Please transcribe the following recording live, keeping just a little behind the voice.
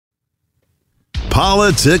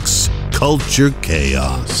politics, culture,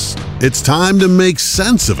 chaos. It's time to make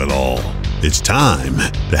sense of it all. It's time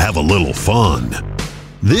to have a little fun.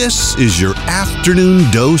 This is your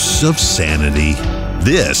afternoon dose of sanity.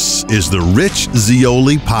 This is the Rich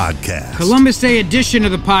Zeoli Podcast. Columbus Day edition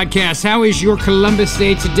of the podcast. How is your Columbus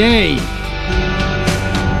Day today?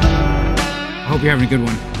 I hope you're having a good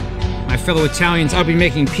one. My fellow Italians, I'll be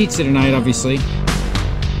making pizza tonight, obviously,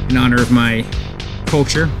 in honor of my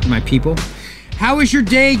culture, my people. How is your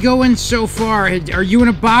day going so far? Are you in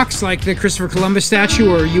a box like the Christopher Columbus statue,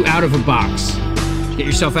 or are you out of a box? Get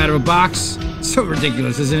yourself out of a box? It's so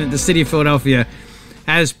ridiculous, isn't it? The city of Philadelphia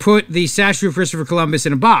has put the statue of Christopher Columbus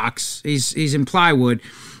in a box. He's in plywood.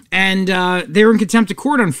 And they were in contempt of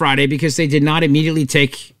court on Friday because they did not immediately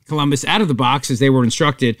take Columbus out of the box as they were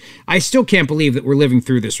instructed. I still can't believe that we're living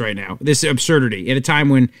through this right now, this absurdity, at a time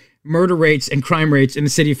when murder rates and crime rates in the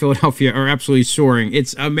city of Philadelphia are absolutely soaring.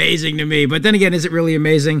 It's amazing to me. But then again, is it really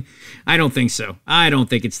amazing? I don't think so. I don't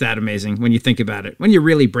think it's that amazing when you think about it, when you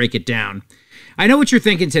really break it down. I know what you're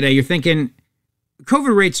thinking today. You're thinking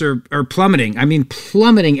COVID rates are plummeting. I mean,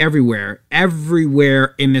 plummeting everywhere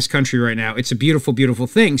in this country right now. It's a beautiful, beautiful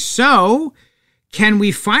thing. So can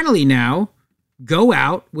we finally now go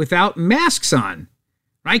out without masks on,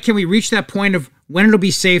 right? Can we reach that point of when it'll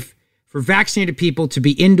be safe for vaccinated people to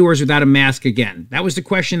be indoors without a mask again? That was the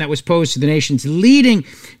question that was posed to the nation's leading,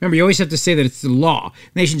 remember, you always have to say that it's the law,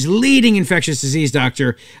 the nation's leading infectious disease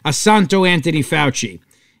doctor, Assunto Anthony Fauci.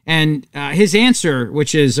 And his answer,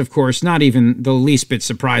 which is, of course, not even the least bit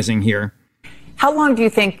surprising here. How long do you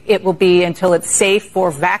think it will be until it's safe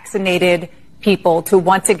for vaccinated people to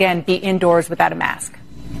once again be indoors without a mask?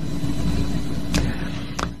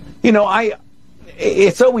 You know,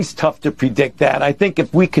 it's always tough to predict that. I think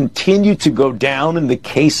if we continue to go down in the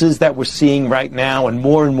cases that we're seeing right now and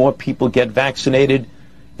more people get vaccinated,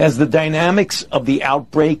 as the dynamics of the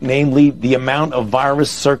outbreak, namely the amount of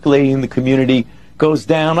virus circulating in the community, goes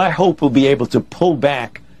down, I hope we'll be able to pull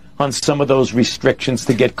back on some of those restrictions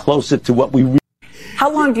to get closer to what we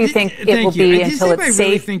How long do you think it will be until it's safe? Does anybody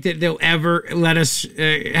really think that they'll ever let us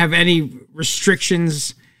have any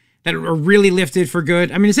restrictions that are really lifted for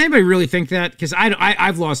good? I mean, does anybody really think that? Because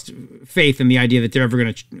I've lost faith in the idea that they're ever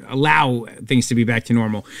going to allow things to be back to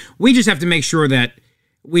normal. We just have to make sure that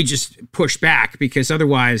we just push back, because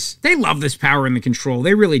otherwise they love this power and the control.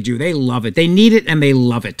 They really do. They love it. They need it and they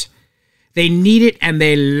love it. They need it and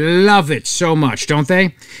they love it so much, don't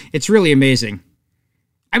they? It's really amazing.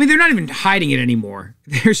 I mean, they're not even hiding it anymore.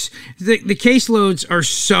 The caseloads are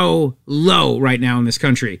so low right now in this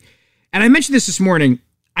country. And I mentioned this morning.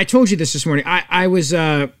 I told you this morning. I was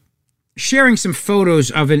sharing some photos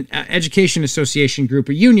of an education association group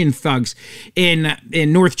of union thugs in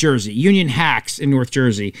North Jersey, union hacks in North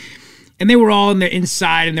Jersey. And they were all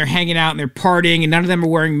inside and they're hanging out and they're partying, and none of them are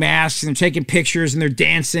wearing masks, and they're taking pictures and they're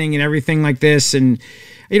dancing and everything like this. And,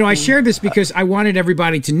 you know, I shared this because I wanted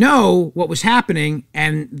everybody to know what was happening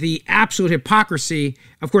and the absolute hypocrisy.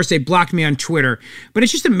 Of course, they blocked me on Twitter, but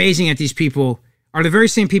it's just amazing that these people are the very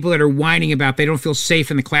same people that are whining about they don't feel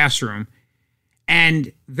safe in the classroom.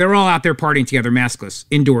 And they're all out there partying together, maskless,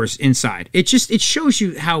 indoors, inside. It shows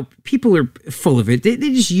you how people are full of it. They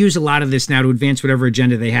just use a lot of this now to advance whatever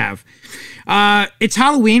agenda they have. It's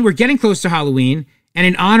Halloween. We're getting close to Halloween. And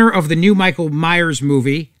in honor of the new Michael Myers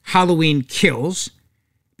movie, Halloween Kills,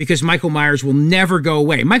 because Michael Myers will never go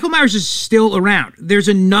away. Michael Myers is still around. There's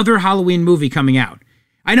another Halloween movie coming out.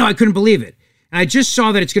 I know, I couldn't believe it. And I just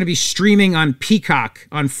saw that it's going to be streaming on Peacock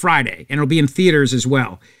on Friday, and it'll be in theaters as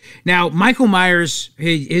well. Now, Michael Myers,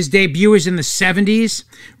 his debut is in the 70s,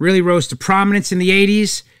 really rose to prominence in the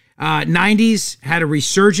 80s, 90s, had a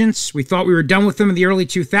resurgence. We thought we were done with him in the early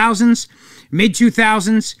 2000s,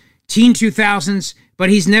 mid-2000s, teen 2000s, but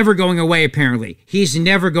he's never going away, apparently. He's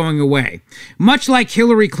never going away. Much like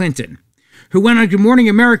Hillary Clinton, who went on Good Morning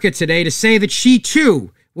America today to say that she,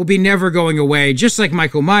 too, will be never going away, just like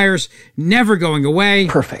Michael Myers, never going away.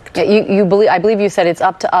 Perfect. I believe you said it's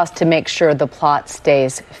up to us to make sure the plot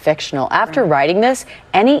stays fictional. After writing this,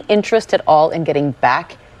 any interest at all in getting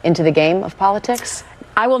back into the game of politics?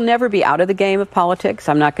 I will never be out of the game of politics.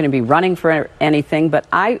 I'm not going to be running for anything, but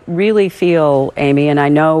I really feel, Amy, and I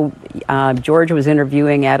know George was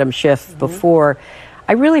interviewing Adam Schiff before,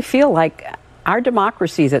 I really feel like our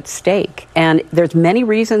democracy is at stake, and there's many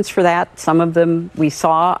reasons for that. Some of them we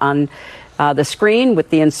saw on the screen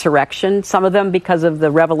with the insurrection, some of them because of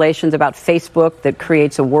the revelations about Facebook that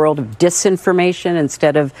creates a world of disinformation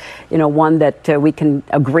instead of, one that we can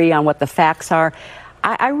agree on what the facts are.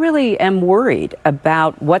 I really am worried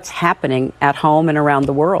about what's happening at home and around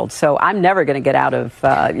the world. So I'm never going to get out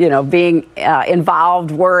of, being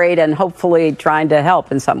involved, worried, and hopefully trying to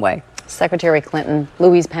help in some way. Secretary Clinton,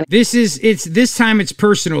 Louise Penny. This time it's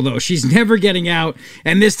personal, though. She's never getting out,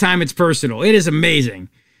 and this time it's personal. It is amazing.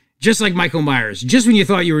 Just like Michael Myers. Just when you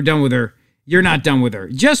thought you were done with her, you're not done with her.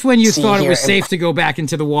 Just when you thought it was safe to go back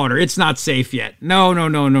into the water, it's not safe yet. No,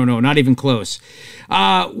 not even close.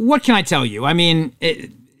 What can I tell you? I mean,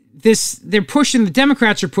 the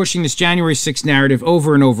Democrats are pushing this January 6th narrative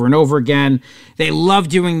over and over and over again. They love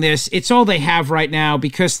doing this. It's all they have right now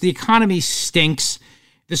because the economy stinks.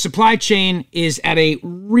 The supply chain is at a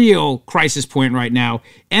real crisis point right now.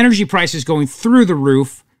 Energy prices going through the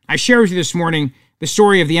roof. I shared with you this morning the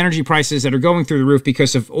story of the energy prices that are going through the roof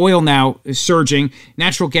because of oil now is surging,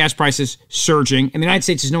 natural gas prices surging, and the United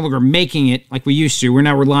States is no longer making it like we used to. We're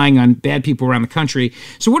now relying on bad people around the country.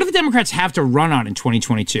 So what do the Democrats have to run on in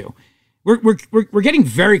 2022? We're getting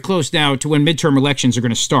very close now to when midterm elections are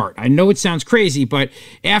going to start. I know it sounds crazy, but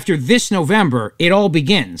after this November, it all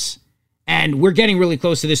begins. And we're getting really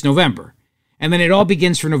close to this November. And then it all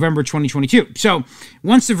begins for November 2022. So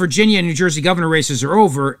once the Virginia and New Jersey governor races are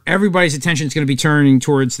over, everybody's attention is going to be turning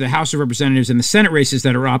towards the House of Representatives and the Senate races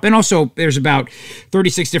that are up. And also there's about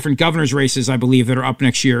 36 different governor's races, I believe, that are up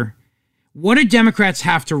next year. What do Democrats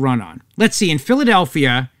have to run on? Let's see. In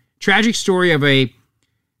Philadelphia, tragic story of a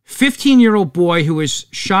 15-year-old boy who was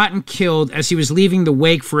shot and killed as he was leaving the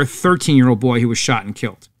wake for a 13-year-old boy who was shot and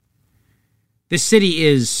killed. This city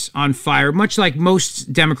is on fire, much like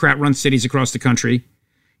most Democrat-run cities across the country.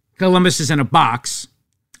 Columbus is in a box.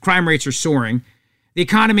 Crime rates are soaring. The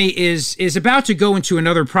economy is about to go into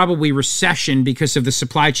another probably recession because of the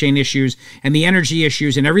supply chain issues and the energy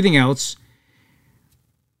issues and everything else.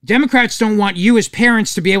 Democrats don't want you as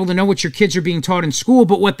parents to be able to know what your kids are being taught in school,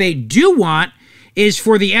 but what they do want is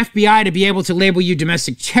for the FBI to be able to label you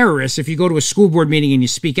domestic terrorists if you go to a school board meeting and you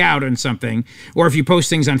speak out on something, or if you post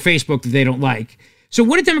things on Facebook that they don't like. So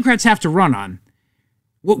what do Democrats have to run on?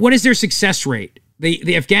 What is their success rate?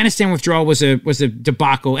 The Afghanistan withdrawal was a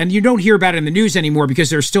debacle, and you don't hear about it in the news anymore because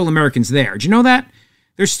there are still Americans there. Do you know that?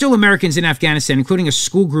 There's still Americans in Afghanistan, including a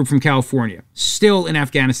school group from California, still in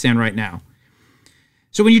Afghanistan right now.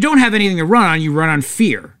 So when you don't have anything to run on, you run on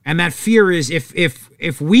fear. And that fear is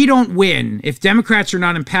if we don't win, if Democrats are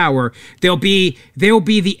not in power, they'll be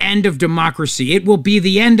the end of democracy. It will be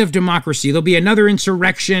the end of democracy. There'll be another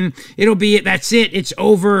insurrection. That's it. It's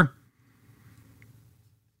over.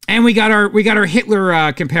 And we got our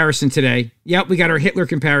Hitler comparison today. Yep, we got our Hitler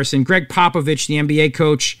comparison. Greg Popovich, the NBA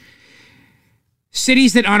coach.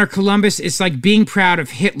 Cities that honor Columbus, it's like being proud of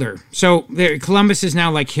Hitler. So Columbus is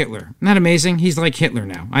now like Hitler. Isn't that amazing? He's like Hitler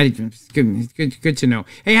now. Good to know.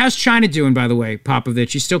 Hey, how's China doing, by the way,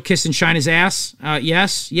 Popovich? You still kissing China's ass?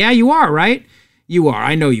 Yes? Yeah, you are, right? You are.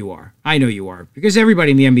 I know you are. Because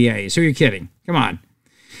everybody in the NBA is. So you're kidding. Come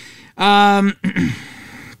on.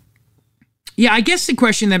 Yeah, I guess the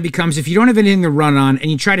question then becomes, if you don't have anything to run on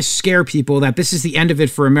and you try to scare people that this is the end of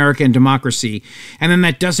it for America and democracy, and then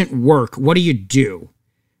that doesn't work, what do you do?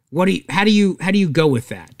 How do you go with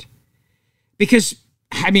that? Because,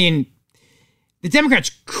 I mean, the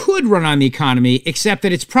Democrats could run on the economy, except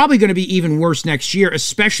that it's probably going to be even worse next year,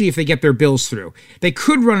 especially if they get their bills through. They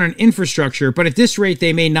could run on infrastructure, but at this rate,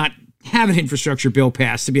 they may not have an infrastructure bill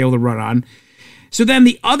passed to be able to run on. So then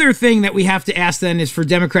the other thing that we have to ask then is for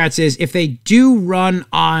Democrats is if they do run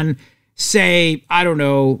on, say, I don't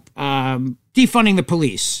know, defunding the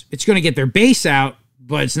police, it's going to get their base out,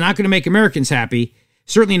 but it's not going to make Americans happy.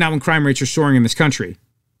 Certainly not when crime rates are soaring in this country.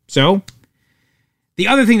 So the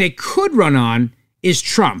other thing they could run on is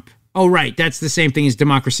Trump. Oh, right. That's the same thing as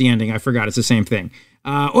democracy ending. I forgot. It's the same thing.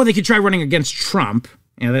 Or they could try running against Trump.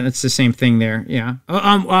 Yeah, that's the same thing there. Yeah.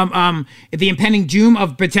 The impending doom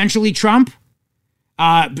of potentially Trump.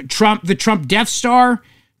 The Trump Death Star,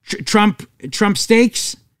 Trump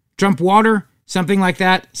steaks, Trump water, something like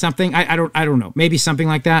that. Something I don't know. Maybe something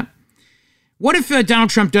like that. What if Donald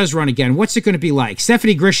Trump does run again? What's it going to be like?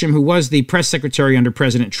 Stephanie Grisham, who was the press secretary under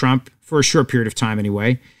President Trump for a short period of time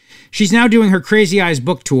anyway, she's now doing her Crazy Eyes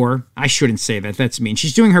book tour. I shouldn't say that. That's mean.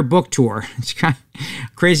 She's doing her book tour.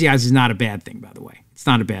 Crazy Eyes is not a bad thing, by the way. It's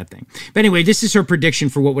not a bad thing. But anyway, this is her prediction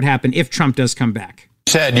for what would happen if Trump does come back.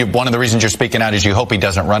 Said one of the reasons you're speaking out is you hope he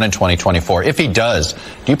doesn't run in 2024. If he does,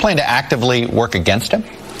 do you plan to actively work against him?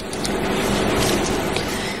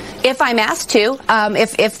 If I'm asked to,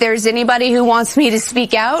 if there's anybody who wants me to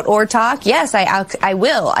speak out or talk, yes, I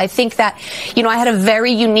will. I think that, I had a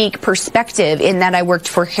very unique perspective in that I worked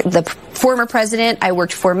for the former president, I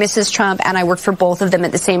worked for Mrs. Trump, and I worked for both of them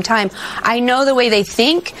at the same time. I know the way they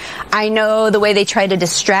think. I know the way they try to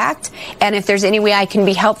distract. And if there's any way I can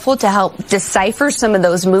be helpful to help decipher some of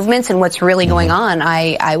those movements and what's really going on,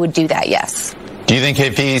 I would do that, yes. Do you think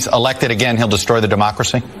if he's elected again, he'll destroy the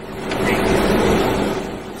democracy?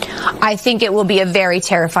 I think it will be a very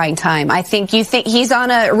terrifying time. I think he's on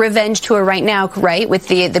a revenge tour right now, right, with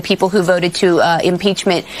the people who voted to impeach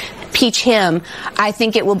him. I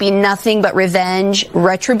think it will be nothing but revenge,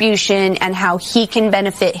 retribution, and how he can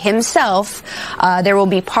benefit himself. There will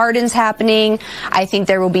be pardons happening. I think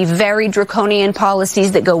there will be very draconian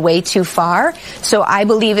policies that go way too far. So I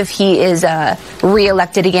believe if he is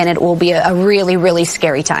reelected again, it will be a really, really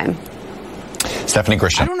scary time. Stephanie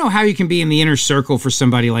Grisham. I don't know how you can be in the inner circle for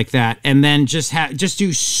somebody like that and then just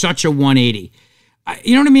do such a 180.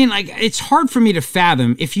 You know what I mean? Like, it's hard for me to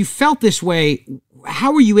fathom. If you felt this way,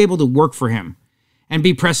 how were you able to work for him and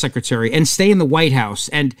be press secretary and stay in the White House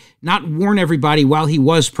and not warn everybody while he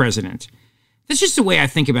was president? That's just the way I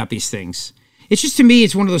think about these things. It's just, to me,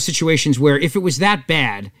 it's one of those situations where if it was that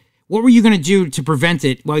bad, what were you going to do to prevent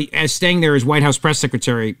it while as staying there as White House press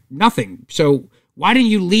secretary? Nothing. So why didn't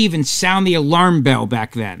you leave and sound the alarm bell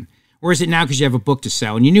back then? Or is it now because you have a book to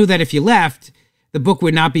sell? And you knew that if you left, the book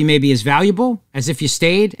would not be maybe as valuable as if you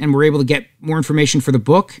stayed and were able to get more information for the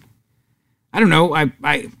book. I don't know. I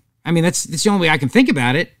mean, that's the only way I can think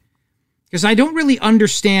about it, because I don't really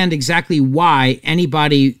understand exactly why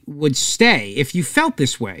anybody would stay if you felt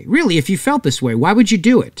this way. Really, if you felt this way, why would you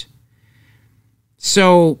do it?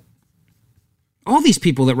 So all these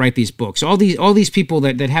people that write these books, all these people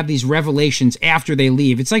that have these revelations after they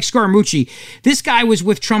leave. It's like Scaramucci. This guy was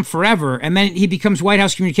with Trump forever, and then he becomes White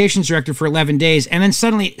House communications director for 11 days, and then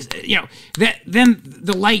suddenly, then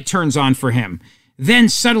the light turns on for him. Then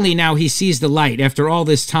suddenly now he sees the light after all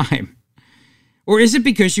this time. Or is it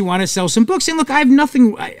because you want to sell some books? And look, I have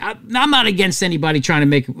nothing. I'm not against anybody trying to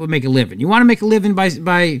make a living. You want to make a living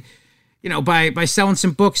by selling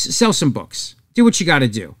some books? Sell some books. Do what you got to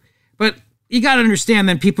do. But you got to understand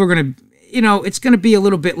that people are going to, it's going to be a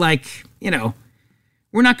little bit like,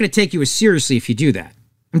 we're not going to take you as seriously if you do that.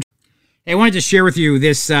 I wanted to share with you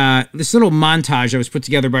this little montage that was put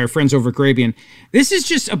together by our friends over at Grabien. This is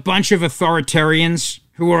just a bunch of authoritarians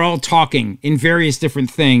who are all talking in various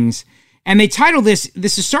different things. And they title this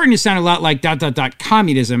is starting to sound a lot like ...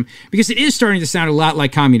 communism, because it is starting to sound a lot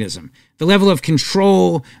like communism. The level of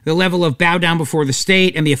control, the level of bow down before the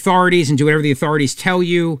state and the authorities and do whatever the authorities tell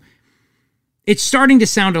you. It's starting to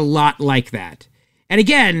sound a lot like that. And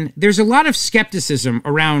again, there's a lot of skepticism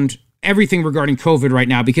around everything regarding COVID right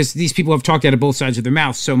now, because these people have talked out of both sides of their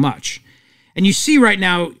mouth so much. And you see right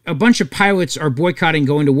now, a bunch of pilots are boycotting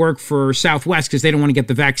going to work for Southwest because they don't want to get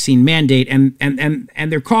the vaccine mandate. And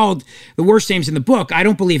they're called the worst names in the book. I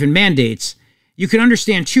don't believe in mandates. You can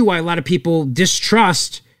understand, too, why a lot of people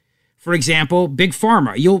distrust, for example, Big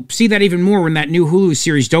Pharma. You'll see that even more when that new Hulu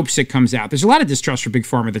series Dopesick comes out. There's a lot of distrust for Big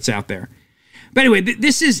Pharma that's out there. But anyway,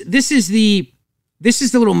 this is the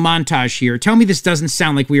little montage here. Tell me this doesn't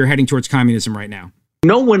sound like we are heading towards communism right now.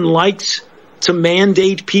 No one likes to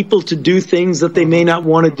mandate people to do things that they may not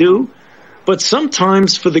want to do, but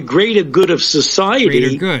sometimes for the greater good of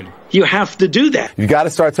society, you have to do that. You got to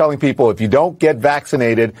start telling people, if you don't get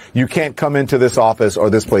vaccinated, you can't come into this office or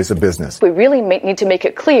this place of business. We really need to make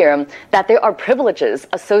it clear that there are privileges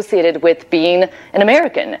associated with being an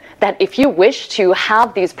American, that if you wish to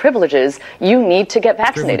have these privileges, you need to get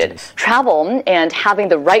vaccinated. Travel and having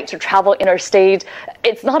the right to travel interstate,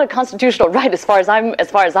 it's not a constitutional right as far as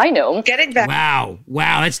I know. Getting back. Wow.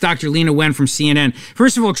 That's Dr. Lena Wen from CNN.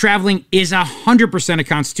 First of all, traveling is 100% a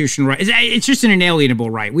constitutional right. It's just an inalienable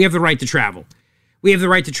right. We have the right to travel. We have the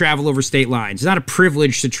right to travel over state lines. It's not a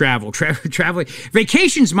privilege to travel. Traveling,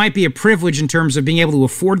 vacations might be a privilege in terms of being able to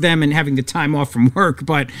afford them and having the time off from work,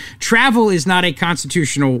 but travel is not a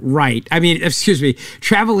constitutional right.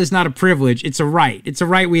 Travel is not a privilege. It's a right. It's a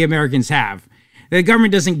right we Americans have. The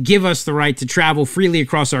government doesn't give us the right to travel freely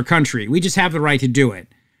across our country. We just have the right to do it.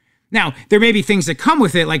 Now, there may be things that come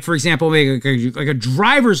with it, like, for example, like a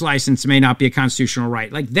driver's license may not be a constitutional right.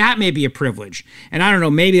 Like, that may be a privilege. And I don't know,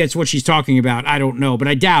 maybe that's what she's talking about. I don't know, but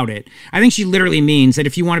I doubt it. I think she literally means that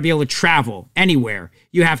if you want to be able to travel anywhere,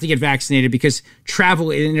 you have to get vaccinated, because travel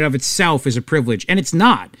in and of itself is a privilege. And it's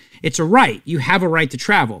not. It's a right. You have a right to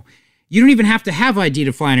travel. You don't even have to have ID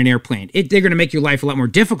to fly on an airplane. They're going to make your life a lot more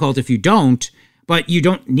difficult if you don't, but you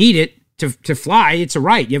don't need it to fly. It's a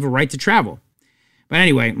right. You have a right to travel. But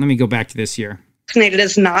anyway, let me go back to this here. Vaccinated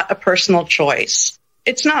is not a personal choice.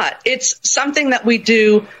 It's not. It's something that we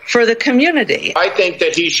do for the community. I think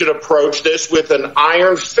that he should approach this with an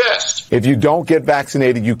iron fist. If you don't get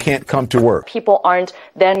vaccinated, you can't come to work. People aren't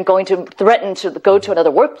then going to threaten to go to another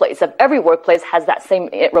workplace. If every workplace has that same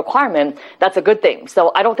requirement, that's a good thing.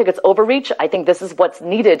 So I don't think it's overreach. I think this is what's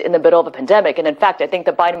needed in the middle of a pandemic. And in fact, I think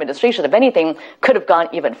the Biden administration, if anything, could have gone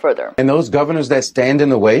even further. And those governors that stand in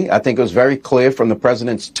the way, I think it was very clear from the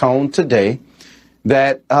president's tone today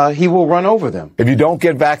that he will run over them. If you don't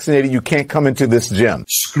get vaccinated, you can't come into this gym.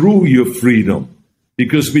 Screw your freedom,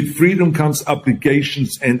 because with freedom comes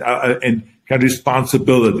obligations and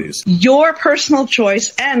responsibilities. Your personal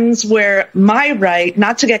choice ends where my right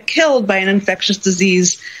not to get killed by an infectious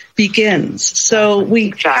disease begins. So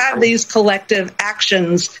we have these collective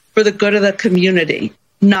actions for the good of the community,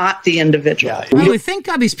 not the individual. Well, thank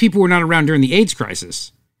God these people were not around during the AIDS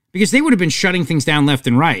crisis, because they would have been shutting things down left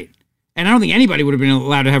and right. And I don't think anybody would have been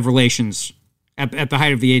allowed to have relations at the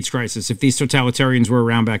height of the AIDS crisis if these totalitarians were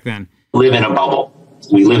around back then. We live in a bubble.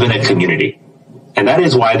 We live in a community. And that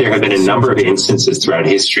is why there have been a number of instances throughout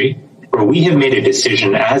history where we have made a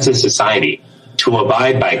decision as a society to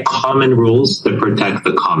abide by common rules that protect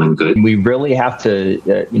the common good. We really have to,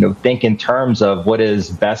 think in terms of what is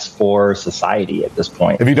best for society at this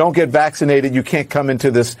point. If you don't get vaccinated, you can't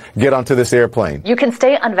get onto this airplane. You can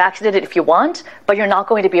stay unvaccinated if you want, but you're not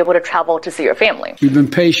going to be able to travel to see your family. We've been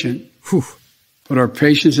patient, but our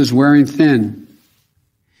patience is wearing thin.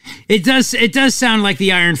 It does sound like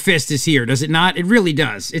the Iron Fist is here, does it not? It really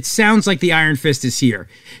does. It sounds like the Iron Fist is here.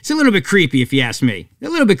 It's a little bit creepy, if you ask me. A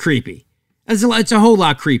little bit creepy. It's a whole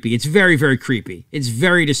lot creepy. It's very, very creepy. It's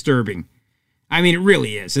very disturbing. I mean, it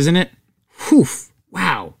really is, isn't it? Whew.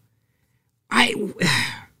 Wow.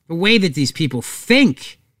 The way that these people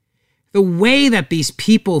think. The way that these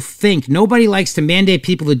people think. Nobody likes to mandate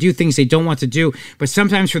people to do things they don't want to do, but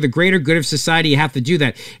sometimes for the greater good of society, you have to do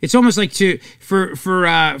that. It's almost like for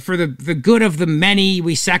the good of the many,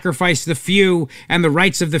 we sacrifice the few, and the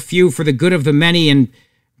rights of the few for the good of the many, and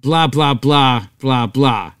blah, blah, blah, blah,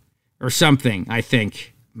 blah. Or something, I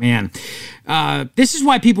think. Man. This is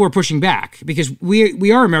why people are pushing back, because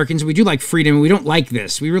we are Americans and we do like freedom and we don't like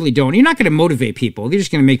this. We really don't. You're not going to motivate people. You're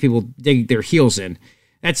just going to make people dig their heels in.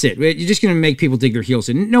 That's it. You're just going to make people dig their heels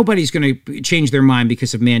in. Nobody's going to change their mind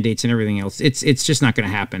because of mandates and everything else. It's just not going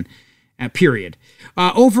to happen. Period.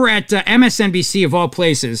 Over at MSNBC, of all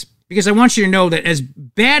places, because I want you to know that as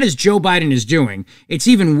bad as Joe Biden is doing, it's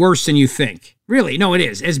even worse than you think. Really, no, it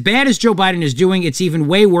is. As bad as Joe Biden is doing, it's even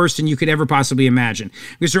way worse than you could ever possibly imagine,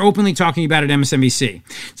 because they're openly talking about it at MSNBC.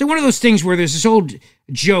 So one of those things where there's this old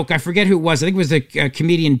joke, I forget who it was, I think it was the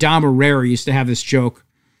comedian Dom Herrera used to have this joke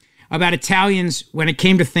about Italians when it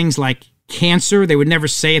came to things like cancer. They would never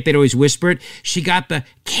say it, they'd always whisper it. She got the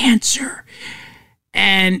cancer.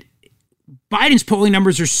 And Biden's polling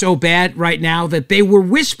numbers are so bad right now that they were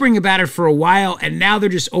whispering about it for a while, and now they're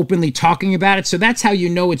just openly talking about it. So that's how you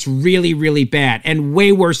know it's really, really bad and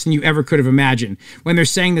way worse than you ever could have imagined when they're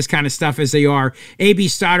saying this kind of stuff as they are. A.B.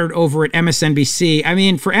 Stoddard over at MSNBC. I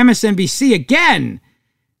mean, for MSNBC, again,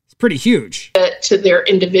 it's pretty huge. To their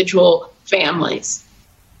individual families.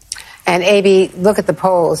 And A.B., look at the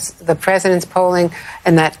polls. The president's polling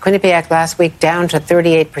in that Quinnipiac last week down to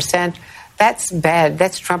 38%. That's bad.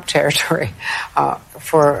 That's Trump territory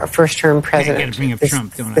for a first-term president. Bring up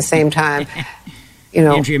Trump, don't I? At the same time,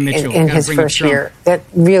 Andrea Mitchell, in his first year, that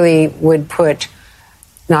really would put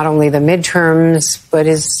not only the midterms, but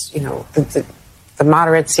the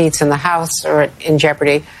moderate seats in the House are in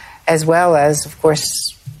jeopardy, as well as, of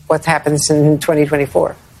course, what happens in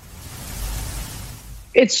 2024.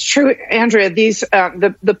 It's true, Andrea.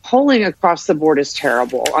 The polling across the board is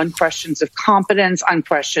terrible on questions of competence, on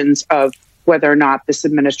questions of whether or not this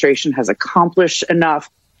administration has accomplished enough.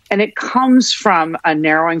 And it comes from a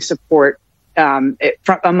narrowing support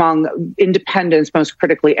among independents, most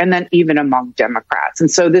critically, and then even among Democrats. And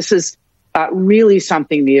so this is really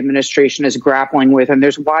something the administration is grappling with. And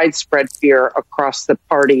there's widespread fear across the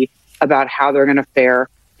party about how they're going to fare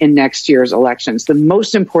in next year's elections. The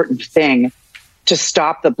most important thing to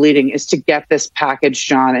stop the bleeding is to get this package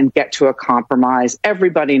done and get to a compromise.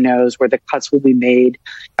 Everybody knows where the cuts will be made.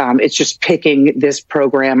 It's just picking this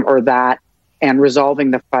program or that and resolving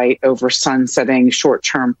the fight over sunsetting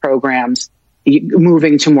short-term programs,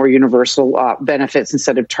 moving to more universal benefits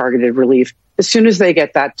instead of targeted relief. As soon as they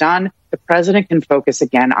get that done, the president can focus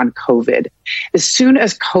again on COVID. As soon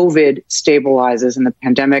as COVID stabilizes and the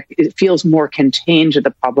pandemic it feels more contained to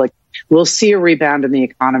the public, we'll see a rebound in the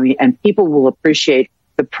economy and people will appreciate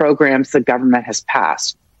the programs the government has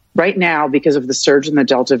passed. Right now, because of the surge in the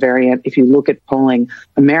Delta variant, if you look at polling,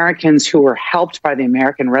 Americans who were helped by the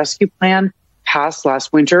American Rescue Plan passed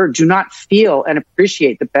last winter do not feel and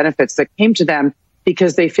appreciate the benefits that came to them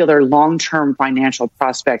because they feel their long-term financial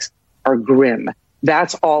prospects are grim.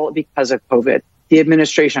 That's all because of COVID. The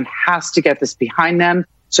administration has to get this behind them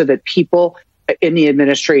so that people in the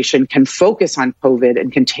administration can focus on COVID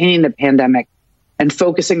and containing the pandemic and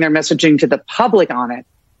focusing their messaging to the public on it,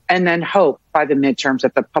 and then hope by the midterms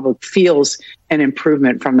that the public feels an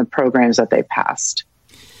improvement from the programs that they passed.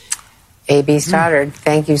 A.B. Stoddard,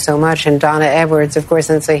 thank you so much. And Donna Edwards, of course,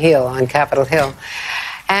 in Sahil on Capitol Hill.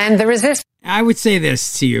 And the resistance. I would say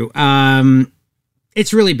this to you.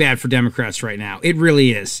 It's really bad for Democrats right now. It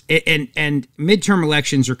really is. And midterm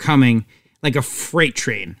elections are coming like a freight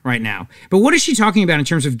train right now. But what is she talking about in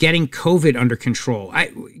terms of getting COVID under control?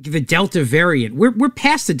 The Delta variant. We're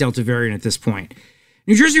past the Delta variant at this point.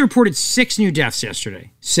 New Jersey reported 6 new deaths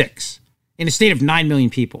yesterday. 6. In a state of 9 million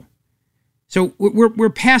people. So we're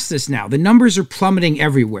past this now. The numbers are plummeting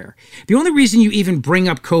everywhere. The only reason you even bring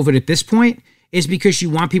up COVID at this point is because you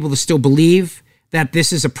want people to still believe that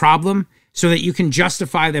this is a problem so that you can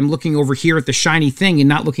justify them looking over here at the shiny thing and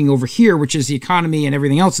not looking over here, which is the economy and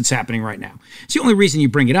everything else that's happening right now. It's the only reason you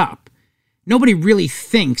bring it up. Nobody really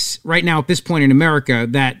thinks right now at this point in America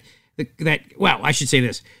that I should say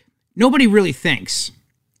this. Nobody really thinks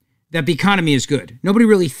that the economy is good. Nobody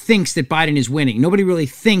really thinks that Biden is winning. Nobody really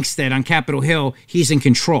thinks that on Capitol Hill he's in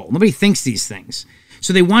control. Nobody thinks these things.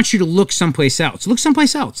 So they want you to look someplace else. Look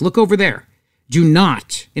someplace else. Look over there. Do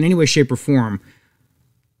not, in any way, shape, or form,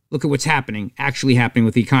 look at what's actually happening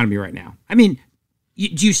with the economy right now. I mean,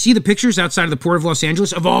 do you see the pictures outside of the port of Los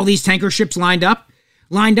Angeles of all these tanker ships lined up?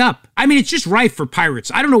 I mean, it's just rife for pirates.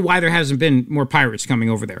 I don't know why there hasn't been more pirates coming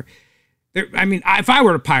over there. If I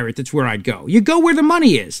were a pirate, that's where I'd go. You go where the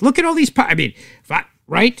money is. Look at all these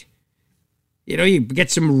right? You know, you get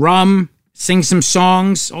some rum, sing some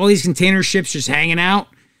songs, all these container ships just hanging out.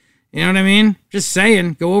 You know what I mean? Just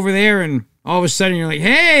saying, go over there and all of a sudden you're like,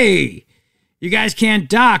 hey, you guys can't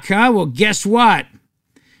dock, huh? Well, guess what?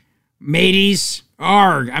 Mateys,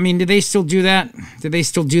 ARG. I mean, do they still do that? Do they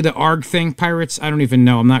still do the ARG thing, pirates? I don't even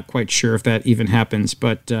know. I'm not quite sure if that even happens,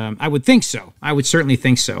 but I would think so. I would certainly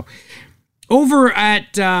think so. Over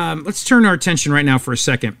at, let's turn our attention right now for a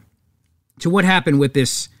second to what happened with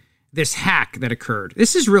this hack that occurred.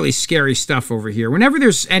 This is really scary stuff over here. Whenever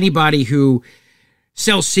there's anybody who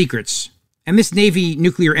sells secrets, and this Navy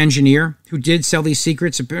nuclear engineer who did sell these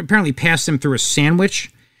secrets apparently passed them through a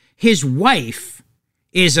sandwich. His wife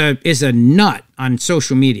is a nut on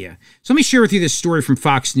social media. So let me share with you this story from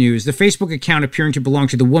Fox News. The Facebook account appearing to belong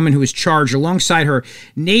to the woman who was charged alongside her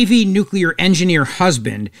Navy nuclear engineer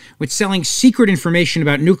husband with selling secret information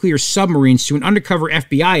about nuclear submarines to an undercover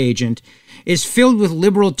FBI agent is filled with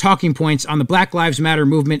liberal talking points on the Black Lives Matter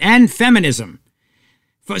movement and feminism.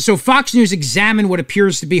 So Fox News examined what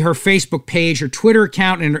appears to be her Facebook page, her Twitter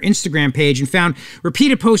account, and her Instagram page and found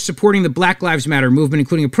repeated posts supporting the Black Lives Matter movement,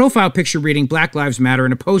 including a profile picture reading Black Lives Matter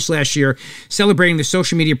and a post last year celebrating the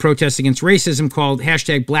social media protests against racism called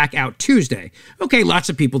 #BlackoutTuesday. Okay, lots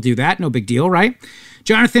of people do that. No big deal, right?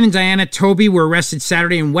 Jonathan and Diana Toby were arrested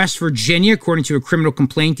Saturday in West Virginia, according to a criminal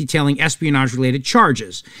complaint detailing espionage-related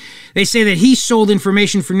charges. They say that he sold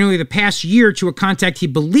information for nearly the past year to a contact he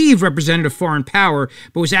believed represented a foreign power,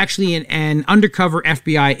 but was actually an undercover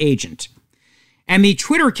FBI agent. And the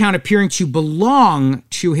Twitter account appearing to belong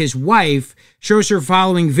to his wife shows her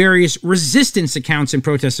following various resistance accounts in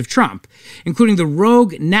protest of Trump, including the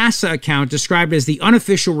rogue NASA account described as the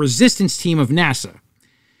unofficial resistance team of NASA.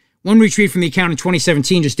 One retweet from the account in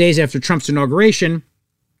 2017, just days after Trump's inauguration,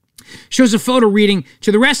 shows a photo reading,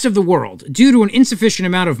 "To the rest of the world, due to an insufficient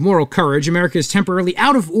amount of moral courage, America is temporarily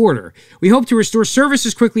out of order. We hope to restore service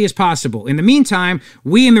as quickly as possible. In the meantime,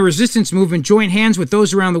 we in the resistance movement join hands with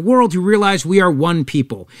those around the world who realize we are one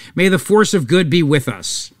people. May the force of good be with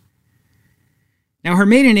us." Now, her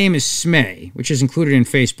maiden name is Smay, which is included in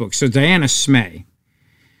Facebook, so Diana Smay.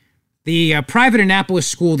 The private Annapolis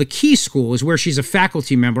school, the Key School, is where she's a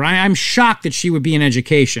faculty member. I'm shocked that she would be in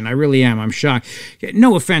education. I really am. I'm shocked.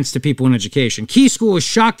 No offense to people in education. Key School is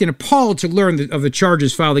shocked and appalled to learn of the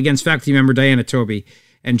charges filed against faculty member Diana Toby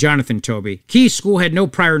and Jonathan Toby. Key School had no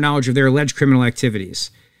prior knowledge of their alleged criminal activities.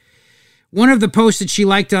 One of the posts that she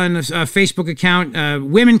liked on a Facebook account,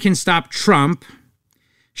 "Women Can Stop Trump."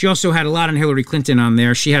 She also had a lot on Hillary Clinton on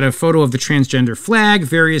there. She had a photo of the transgender flag,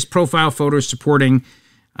 various profile photos supporting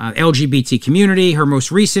LGBT community. Her most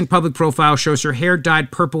recent public profile shows her hair dyed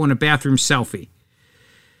purple in a bathroom selfie.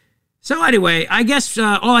 So anyway, I guess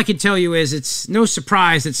all I can tell you is it's no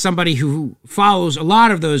surprise that somebody who follows a lot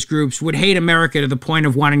of those groups would hate America to the point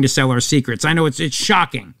of wanting to sell our secrets. I know it's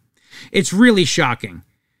shocking. It's really shocking.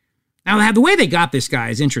 Now, the way they got this guy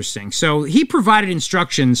is interesting. So he provided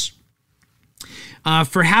instructions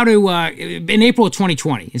for how to, in April of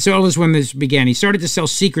 2020, and so it was when this began. He started to sell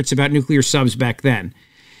secrets about nuclear subs back then.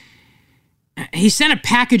 He sent a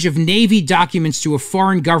package of Navy documents to a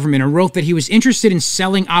foreign government and wrote that he was interested in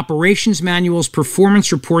selling operations manuals,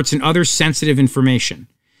 performance reports, and other sensitive information.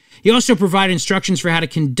 He also provided instructions for how to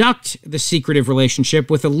conduct the secretive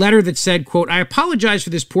relationship with a letter that said, quote, "I apologize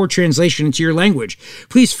for this poor translation into your language.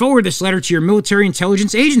 Please forward this letter to your military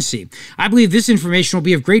intelligence agency. I believe this information will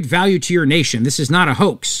be of great value to your nation. This is not a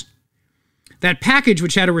hoax." That package,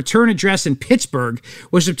 which had a return address in Pittsburgh,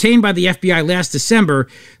 was obtained by the FBI last December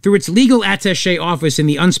through its legal attaché office in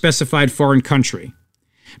the unspecified foreign country.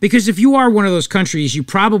 Because if you are one of those countries, you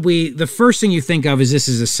probably, the first thing you think of is this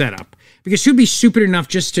is a setup. Because who'd be stupid enough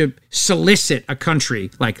just to solicit a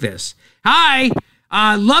country like this? Hi,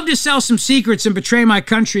 love to sell some secrets and betray my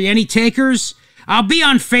country. Any takers? I'll be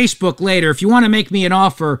on Facebook later. If you want to make me an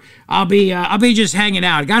offer, I'll be just hanging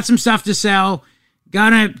out. Got some stuff to sell.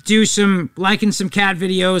 Gonna do liking some cat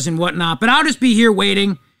videos and whatnot, but I'll just be here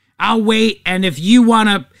waiting. I'll wait, and if you want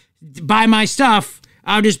to buy my stuff,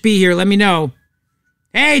 I'll just be here. Let me know.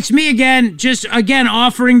 Hey, it's me again. Just, again,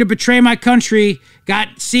 offering to betray my country.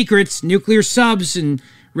 Got secrets, nuclear subs, and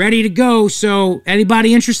ready to go. So,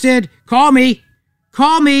 anybody interested? Call me.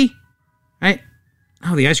 Call me. Right?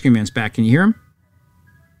 Oh, the ice cream man's back. Can you hear him?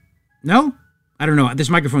 No? I don't know. This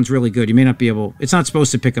microphone's really good. You may not be able... It's not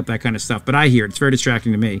supposed to pick up that kind of stuff, but I hear it. It's very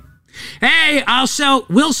distracting to me. Hey,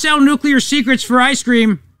 we'll sell nuclear secrets for ice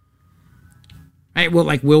cream. Hey,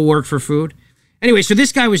 we'll work for food. Anyway, so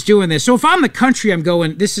this guy was doing this. So if I'm the country, I'm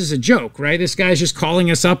going, this is a joke, right? This guy's just calling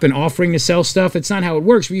us up and offering to sell stuff. It's not how it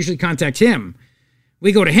works. We usually contact him.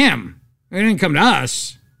 We go to him. He didn't come to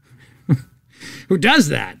us. Who does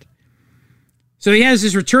that? So he has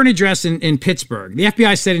his return address in Pittsburgh. The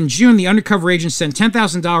FBI said in June, the undercover agent sent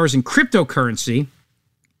 $10,000 in cryptocurrency.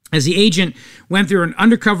 As the agent went through an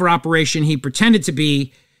undercover operation, he pretended to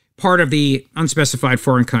be part of the unspecified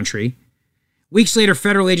foreign country. Weeks later,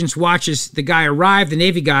 federal agents watched as the guy arrived, the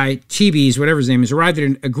Navy guy, TB's, whatever his name is, arrived at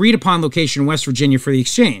an agreed-upon location in West Virginia for the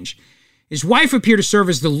exchange. His wife appeared to serve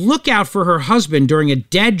as the lookout for her husband during a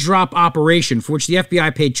dead drop operation for which the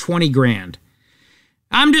FBI paid $20,000.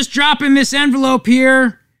 I'm just dropping this envelope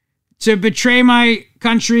here to betray my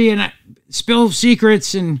country and spill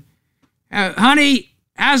secrets. And honey,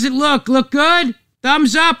 how's it look? Look good?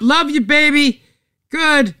 Thumbs up. Love you, baby.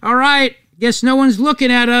 Good. All right. Guess no one's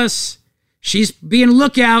looking at us. She's being a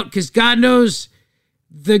lookout because God knows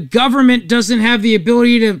the government doesn't have the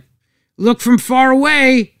ability to look from far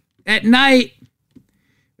away at night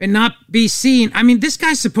and not be seen. I mean, this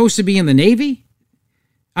guy's supposed to be in the Navy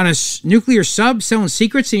on a nuclear sub selling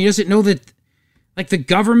secrets, and he doesn't know that, like, the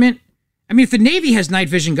government... I mean, if the Navy has night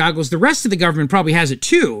vision goggles, the rest of the government probably has it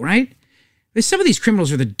too, right? But some of these criminals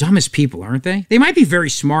are the dumbest people, aren't they? They might be very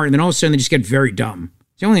smart, and then all of a sudden they just get very dumb.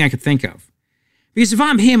 It's the only thing I could think of. Because if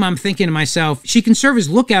I'm him, I'm thinking to myself, she can serve as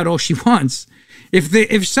lookout all she wants.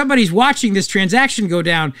 If somebody's watching this transaction go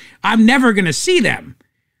down, I'm never going to see them.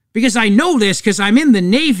 Because I know this, because I'm in the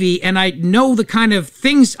Navy, and I know the kind of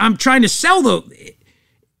things I'm trying to sell, though.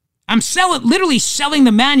 I'm literally selling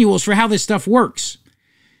the manuals for how this stuff works.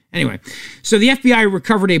 Anyway, so the FBI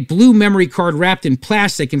recovered a blue memory card wrapped in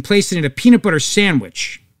plastic and placed it in a peanut butter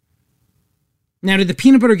sandwich. Now, did the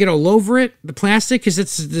peanut butter get all over it, the plastic? Because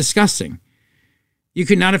it's disgusting. You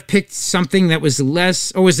could not have picked something that was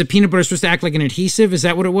less... Oh, was the peanut butter supposed to act like an adhesive? Is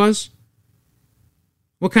that what it was?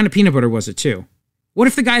 What kind of peanut butter was it, too? What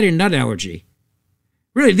if the guy had a nut allergy?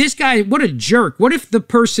 Really, this guy, what a jerk. What if the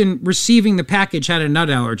person receiving the package had a nut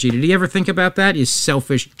allergy? Did he ever think about that, you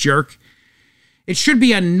selfish jerk? It should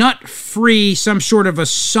be a nut-free, some sort of a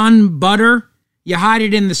sun butter. You hide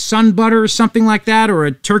it in the sun butter or something like that, or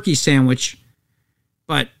a turkey sandwich.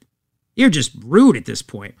 But you're just rude at this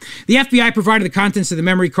point. The FBI provided the contents of the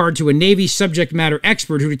memory card to a Navy subject matter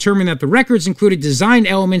expert who determined that the records included design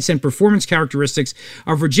elements and performance characteristics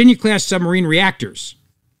of Virginia-class submarine reactors.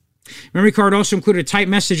 Memory card also included a typed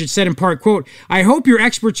message that said in part, quote, "I hope your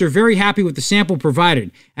experts are very happy with the sample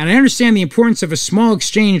provided, and I understand the importance of a small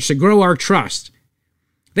exchange to grow our trust."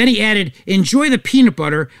 Then he added, "Enjoy the peanut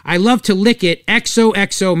butter. I love to lick it.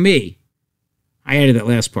 XOXO me." I added that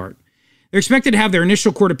last part. They're expected to have their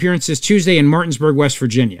initial court appearances Tuesday in Martinsburg, West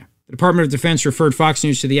Virginia. The Department of Defense referred Fox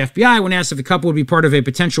News to the FBI when asked if the couple would be part of a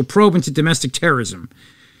potential probe into domestic terrorism.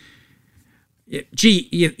 Gee,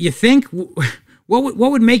 you think...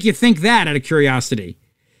 What would make you think that out of curiosity?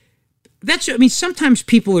 Sometimes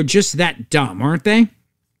people are just that dumb, aren't they?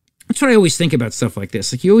 That's what I always think about stuff like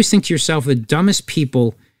this. Like, you always think to yourself, the dumbest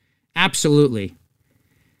people, absolutely.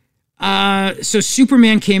 So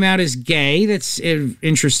Superman came out as gay. That's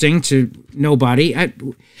interesting to nobody.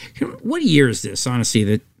 What year is this, honestly,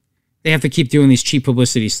 that they have to keep doing these cheap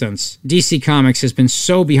publicity stunts? DC Comics has been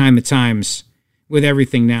so behind the times with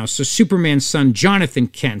everything now. So Superman's son, Jonathan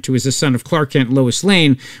Kent, who is the son of Clark Kent and Lois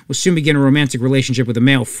Lane, will soon begin a romantic relationship with a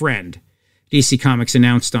male friend, DC Comics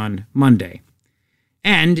announced on Monday.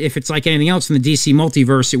 And if it's like anything else in the DC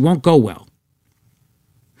multiverse, it won't go well.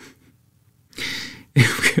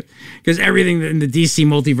 Because everything in the DC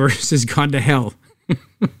multiverse has gone to hell.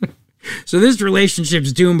 So this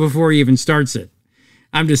relationship's doomed before he even starts it.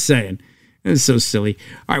 I'm just saying. It's so silly.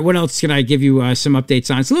 All right, what else can I give you some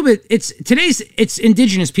updates on? It's a little bit, it's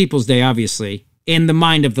Indigenous Peoples Day, obviously, in the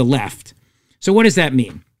mind of the left. So what does that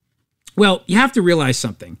mean? Well, you have to realize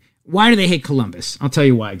something. Why do they hate Columbus? I'll tell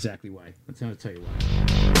you why, exactly why. I'll tell you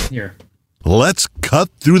why. Here. Let's cut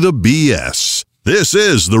through the BS. This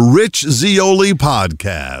is the Rich Zeoli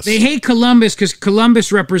Podcast. They hate Columbus because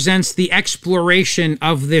Columbus represents the exploration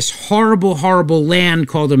of this horrible, horrible land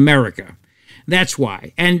called America. That's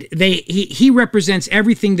why. And he represents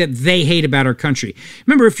everything that they hate about our country.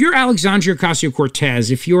 Remember, if you're Alexandria Ocasio-Cortez,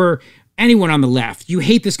 if you're anyone on the left, you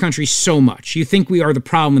hate this country so much. You think we are the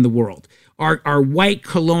problem in the world. Our white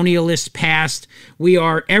colonialist past. We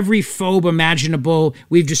are every phobe imaginable.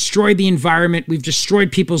 We've destroyed the environment. We've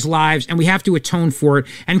destroyed people's lives, and we have to atone for it.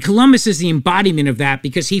 And Columbus is the embodiment of that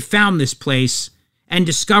because he found this place and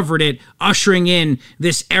discovered it, ushering in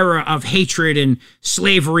this era of hatred and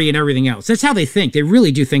slavery and everything else. That's how they think. They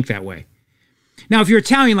really do think that way. Now, if you're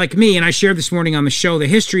Italian like me, and I shared this morning on the show the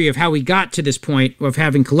history of how we got to this point of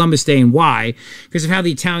having Columbus Day and why, because of how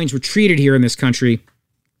the Italians were treated here in this country.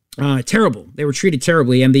 Terrible. They were treated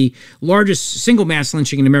terribly. And the largest single mass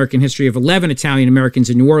lynching in American history of 11 Italian Americans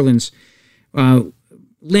in New Orleans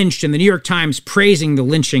lynched, and the New York Times praising the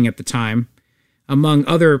lynching at the time, among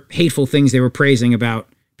other hateful things they were praising about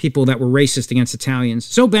people that were racist against Italians.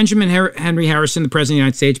 So Benjamin Henry Harrison, the President of the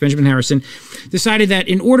United States, Benjamin Harrison, decided that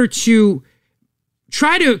in order to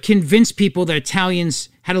try to convince people that Italians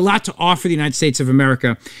had a lot to offer the United States of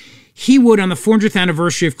America, he would, on the 400th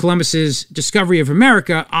anniversary of Columbus's discovery of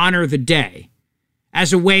America, honor the day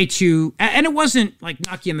as a way to, and it wasn't like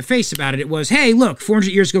knock you in the face about it. It was, hey, look,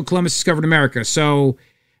 400 years ago, Columbus discovered America. So,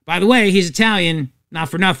 by the way, he's Italian, not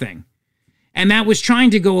for nothing. And that was trying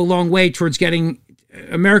to go a long way towards getting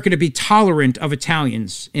America to be tolerant of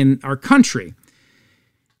Italians in our country.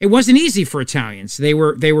 It wasn't easy for Italians. They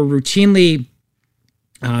were routinely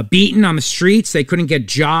beaten on the streets. They couldn't get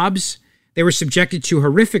jobs. They were subjected to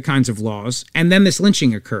horrific kinds of laws, and then this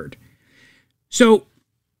lynching occurred. So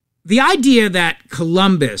the idea that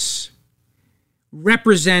Columbus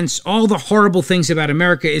represents all the horrible things about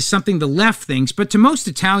America is something the left thinks, but to most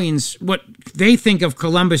Italians, what they think of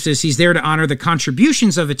Columbus is he's there to honor the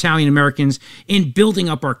contributions of Italian Americans in building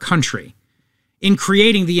up our country, in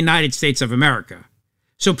creating the United States of America.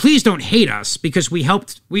 So please don't hate us because we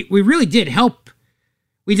really did help.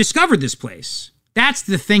 We discovered this place. That's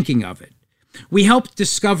the thinking of it. We helped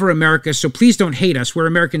discover America, so please don't hate us. We're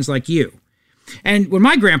Americans like you. And when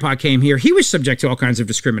my grandpa came here, he was subject to all kinds of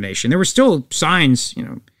discrimination. There were still signs,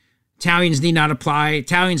 Italians need not apply,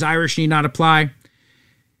 Italians, Irish need not apply.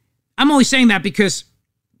 I'm only saying that because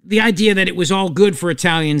the idea that it was all good for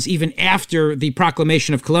Italians even after the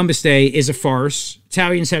proclamation of Columbus Day is a farce.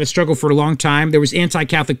 Italians had a struggle for a long time. There was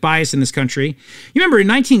anti-Catholic bias in this country. You remember in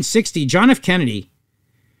 1960, John F. Kennedy,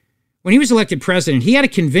 when he was elected president, he had to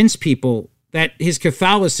convince people that his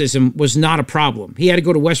Catholicism was not a problem. He had to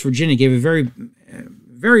go to West Virginia, gave a very,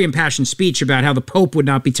 very impassioned speech about how the Pope would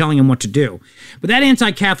not be telling him what to do. But that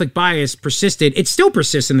anti-Catholic bias persisted. It still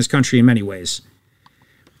persists in this country in many ways.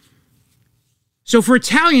 So for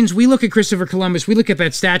Italians, we look at Christopher Columbus, we look at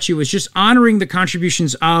that statue as just honoring the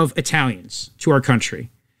contributions of Italians to our country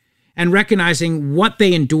and recognizing what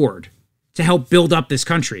they endured to help build up this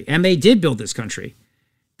country. And they did build this country.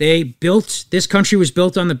 This country was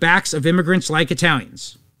built on the backs of immigrants like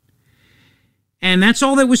Italians. And that's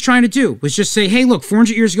all that was trying to do, was just say, hey, look,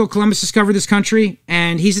 400 years ago, Columbus discovered this country,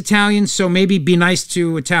 and he's Italian, so maybe be nice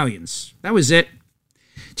to Italians. That was it.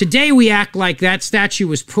 Today, we act like that statue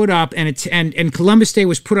was put up and Columbus Day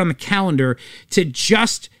was put on the calendar to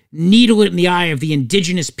just needle it in the eye of the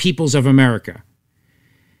indigenous peoples of America.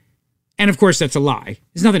 And of course, that's a lie.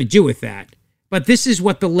 There's nothing to do with that. But this is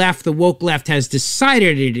what the left, the woke left, has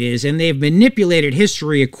decided it is, and they've manipulated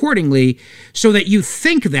history accordingly so that you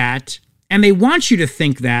think that, and they want you to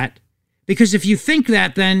think that, Because if you think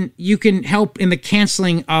that, then you can help in the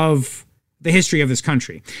canceling of the history of this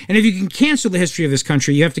country. And if you can cancel the history of this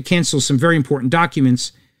country, you have to cancel some very important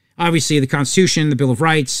documents. Obviously, the Constitution, the Bill of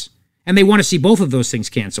Rights, and they want to see both of those things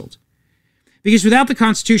canceled. Because without the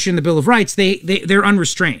Constitution and the Bill of Rights, they're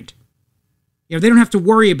unrestrained. You know, they don't have to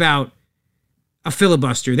worry about a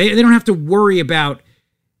filibuster. They don't have to worry about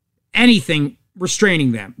anything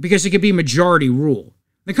restraining them because it could be majority rule.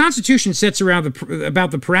 The Constitution sets around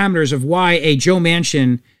about the parameters of why a Joe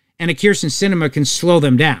Manchin and a Kyrsten Sinema can slow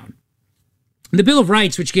them down. The Bill of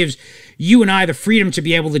Rights, which gives you and I the freedom to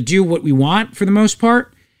be able to do what we want for the most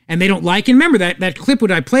part, and they don't like. And remember that clip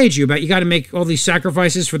what I played you about, you got to make all these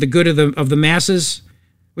sacrifices for the good of the masses,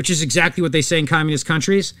 which is exactly what they say in communist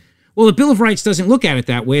countries. Well, the Bill of Rights doesn't look at it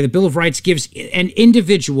that way. The Bill of Rights gives an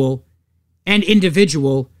individual,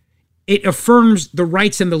 it affirms the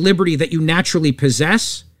rights and the liberty that you naturally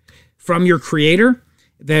possess from your creator,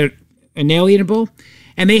 that are inalienable.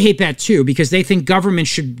 And they hate that too, because they think government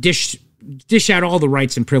should dish out all the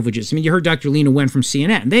rights and privileges. I mean, you heard Dr. Lena Wen from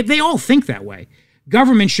CNN. They all think that way.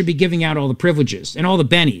 Government should be giving out all the privileges and all the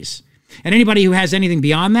bennies. And anybody who has anything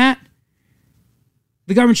beyond that,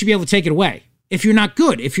 the government should be able to take it away. If you're not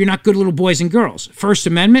good little boys and girls. First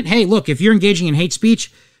Amendment, hey, look, if you're engaging in hate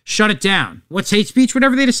speech, shut it down. What's hate speech?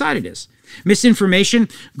 Whatever they decide it is. Misinformation,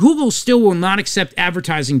 Google still will not accept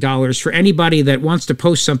advertising dollars for anybody that wants to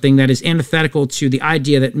post something that is antithetical to the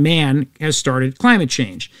idea that man has started climate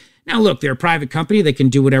change. Now, look, they're a private company. They can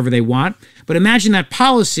do whatever they want. But imagine that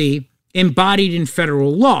policy embodied in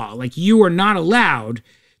federal law. Like, you are not allowed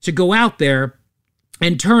to go out there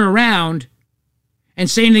and turn around and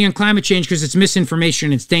say anything on climate change because it's misinformation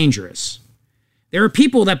and it's dangerous. There are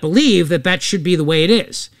people that believe that that should be the way it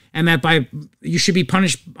is, and that you should be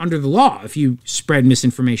punished under the law if you spread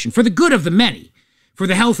misinformation for the good of the many, for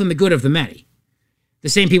the health and the good of the many. The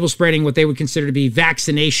same people spreading what they would consider to be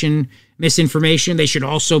vaccination misinformation, they should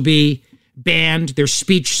also be banned, their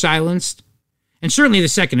speech silenced. And certainly the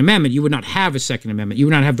Second Amendment, you would not have a Second Amendment. You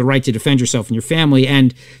would not have the right to defend yourself and your family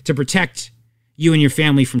and to protect you and your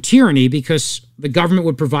family from tyranny, because the government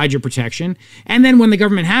would provide your protection. And then when the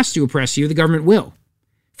government has to oppress you, the government will,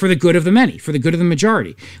 for the good of the many, for the good of the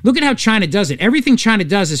majority. Look at how China does it. Everything China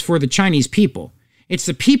does is for the Chinese people. It's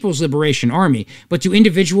the People's Liberation Army. But do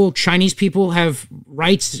individual Chinese people have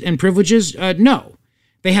rights and privileges? No,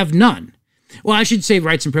 they have none. Well, I should say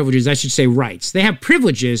rights and privileges. I should say rights. They have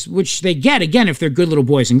privileges, which they get, again, if they're good little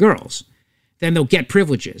boys and girls. Then they'll get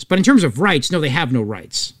privileges. But in terms of rights, no, they have no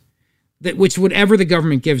rights. Which whatever the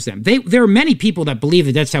government gives them. There are many people that believe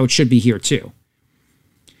that that's how it should be here too.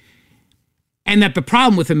 And that the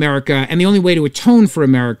problem with America, and the only way to atone for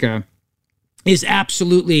America, is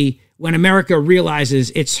absolutely when America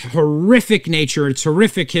realizes its horrific nature, its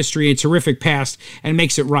horrific history, its horrific past, and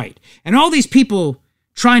makes it right. And all these people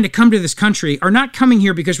trying to come to this country are not coming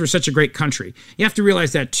here because we're such a great country. You have to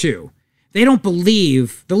realize that too. They don't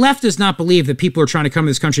believe, the left does not believe that people are trying to come to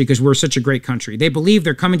this country because we're such a great country. They believe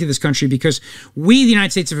they're coming to this country because we, the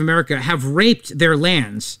United States of America, have raped their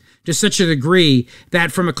lands to such a degree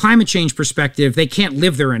that from a climate change perspective, they can't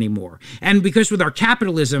live there anymore. And because with our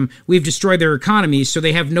capitalism, we've destroyed their economies, so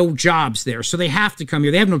they have no jobs there. So they have to come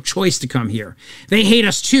here. They have no choice to come here. They hate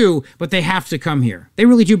us too, but they have to come here. They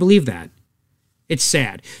really do believe that. It's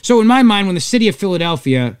sad. So in my mind, when the city of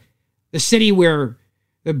Philadelphia, the city where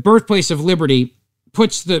the birthplace of liberty,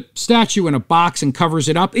 puts the statue in a box and covers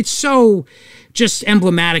it up, it's so just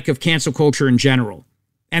emblematic of cancel culture in general.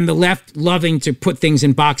 And the left loving to put things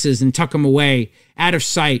in boxes and tuck them away, out of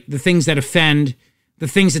sight, the things that offend, the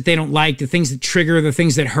things that they don't like, the things that trigger, the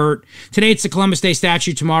things that hurt. Today it's the Columbus Day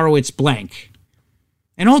statue, tomorrow it's blank.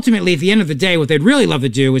 And ultimately, at the end of the day, what they'd really love to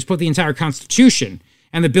do is put the entire Constitution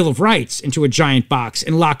and the Bill of Rights into a giant box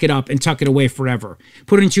and lock it up and tuck it away forever.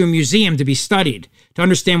 Put it into a museum to be studied, to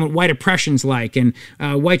understand what white oppression's like and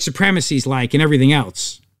white supremacy's like and everything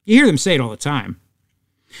else. You hear them say it all the time.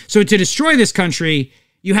 So to destroy this country,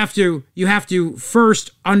 you have to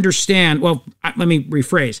first understand, well, let me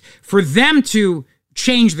rephrase. For them to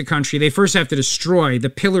change the country, they first have to destroy the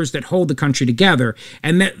pillars that hold the country together,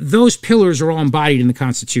 and that those pillars are all embodied in the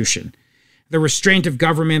Constitution. The restraint of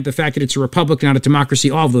government, the fact that it's a republic, not a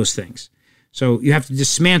democracy, all of those things. So you have to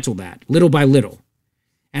dismantle that little by little.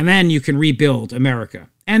 And then you can rebuild America.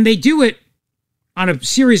 And they do it on a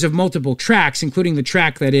series of multiple tracks, including the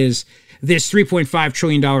track that is this $3.5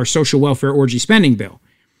 trillion social welfare orgy spending bill,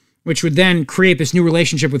 which would then create this new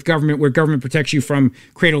relationship with government where government protects you from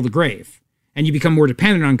cradle to grave. And you become more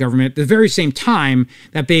dependent on government at the very same time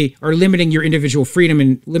that they are limiting your individual freedom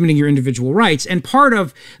and limiting your individual rights. And part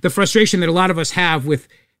of the frustration that a lot of us have with,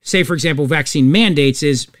 say, for example, vaccine mandates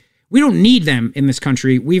is We don't need them in this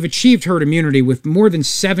country. We've achieved herd immunity with more than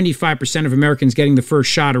 75% of Americans getting the first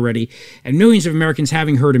shot already and millions of Americans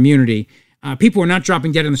having herd immunity. People are not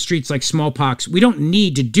dropping dead in the streets like smallpox. We don't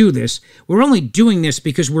need to do this. We're only doing this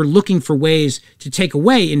because we're looking for ways to take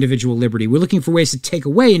away individual liberty. We're looking for ways to take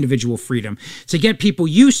away individual freedom, to get people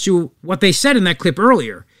used to what they said in that clip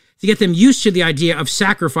earlier, to get them used to the idea of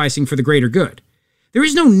sacrificing for the greater good. There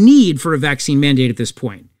is no need for a vaccine mandate at this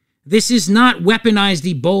point. This is not weaponized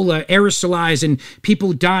Ebola, aerosolized, and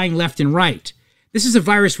people dying left and right. This is a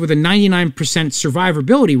virus with a 99%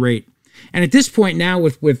 survivability rate. And at this point now,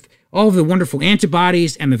 with all of the wonderful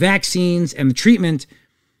antibodies and the vaccines and the treatment,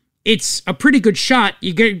 it's a pretty good shot.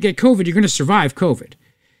 You get COVID, you're going to survive COVID.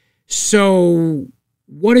 So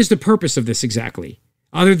what is the purpose of this exactly?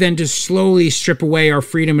 Other than to slowly strip away our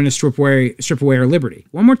freedom and to strip away our liberty.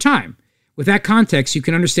 One more time. With that context, you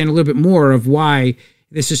can understand a little bit more of why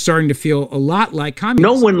this is starting to feel a lot like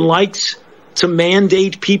communism. No one likes to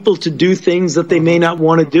mandate people to do things that they may not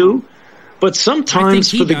want to do. But sometimes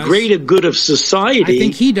for the greater good of society, I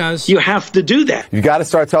think he does. You have to do that. You got to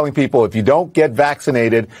start telling people if you don't get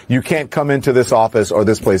vaccinated, you can't come into this office or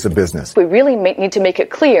this place of business. We really need to make it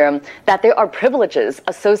clear that there are privileges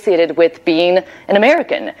associated with being an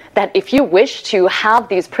American, that if you wish to have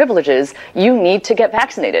these privileges, you need to get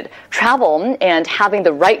vaccinated. Travel and having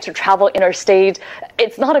the right to travel interstate,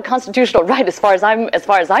 it's not a constitutional right as far as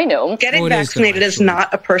I know. Getting vaccinated is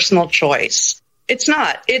not a personal choice. It's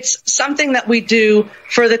not. It's something that we do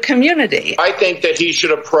for the community. I think that he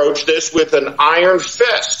should approach this with an iron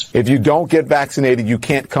fist. If you don't get vaccinated, you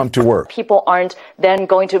can't come to work. People aren't then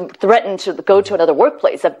going to threaten to go to another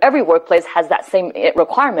workplace. If every workplace has that same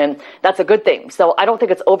requirement, that's a good thing. So I don't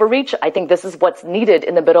think it's overreach. I think this is what's needed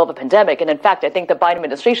in the middle of a pandemic. And in fact, I think the Biden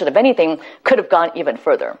administration, if anything, could have gone even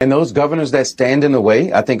further. And those governors that stand in the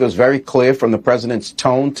way, I think it was very clear from the president's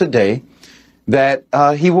tone today that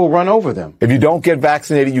he will run over them. If you don't get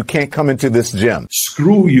vaccinated, you can't come into this gym.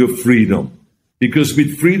 Screw your freedom, because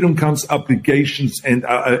with freedom comes obligations and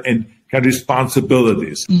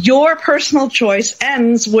responsibilities. Your personal choice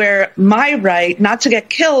ends where my right not to get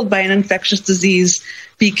killed by an infectious disease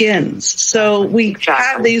begins. So we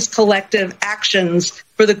have these collective actions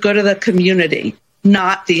for the good of the community,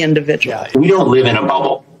 not the individual. We don't live in a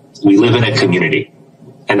bubble. We live in a community.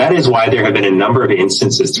 And that is why there have been a number of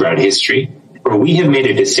instances throughout history where we have made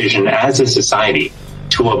a decision as a society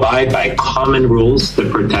to abide by common rules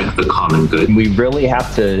that protect the common good. We really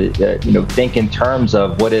have to, think in terms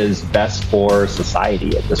of what is best for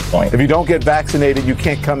society at this point. If you don't get vaccinated, you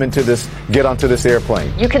can't get onto this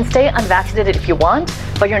airplane. You can stay unvaccinated if you want,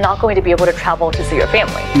 but you're not going to be able to travel to see your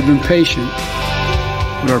family. We've been patient,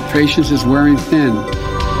 but our patience is wearing thin.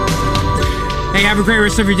 Hey, have a great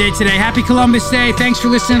rest of your day today. Happy Columbus Day. Thanks for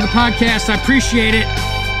listening to the podcast. I appreciate it.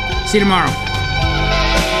 See you tomorrow.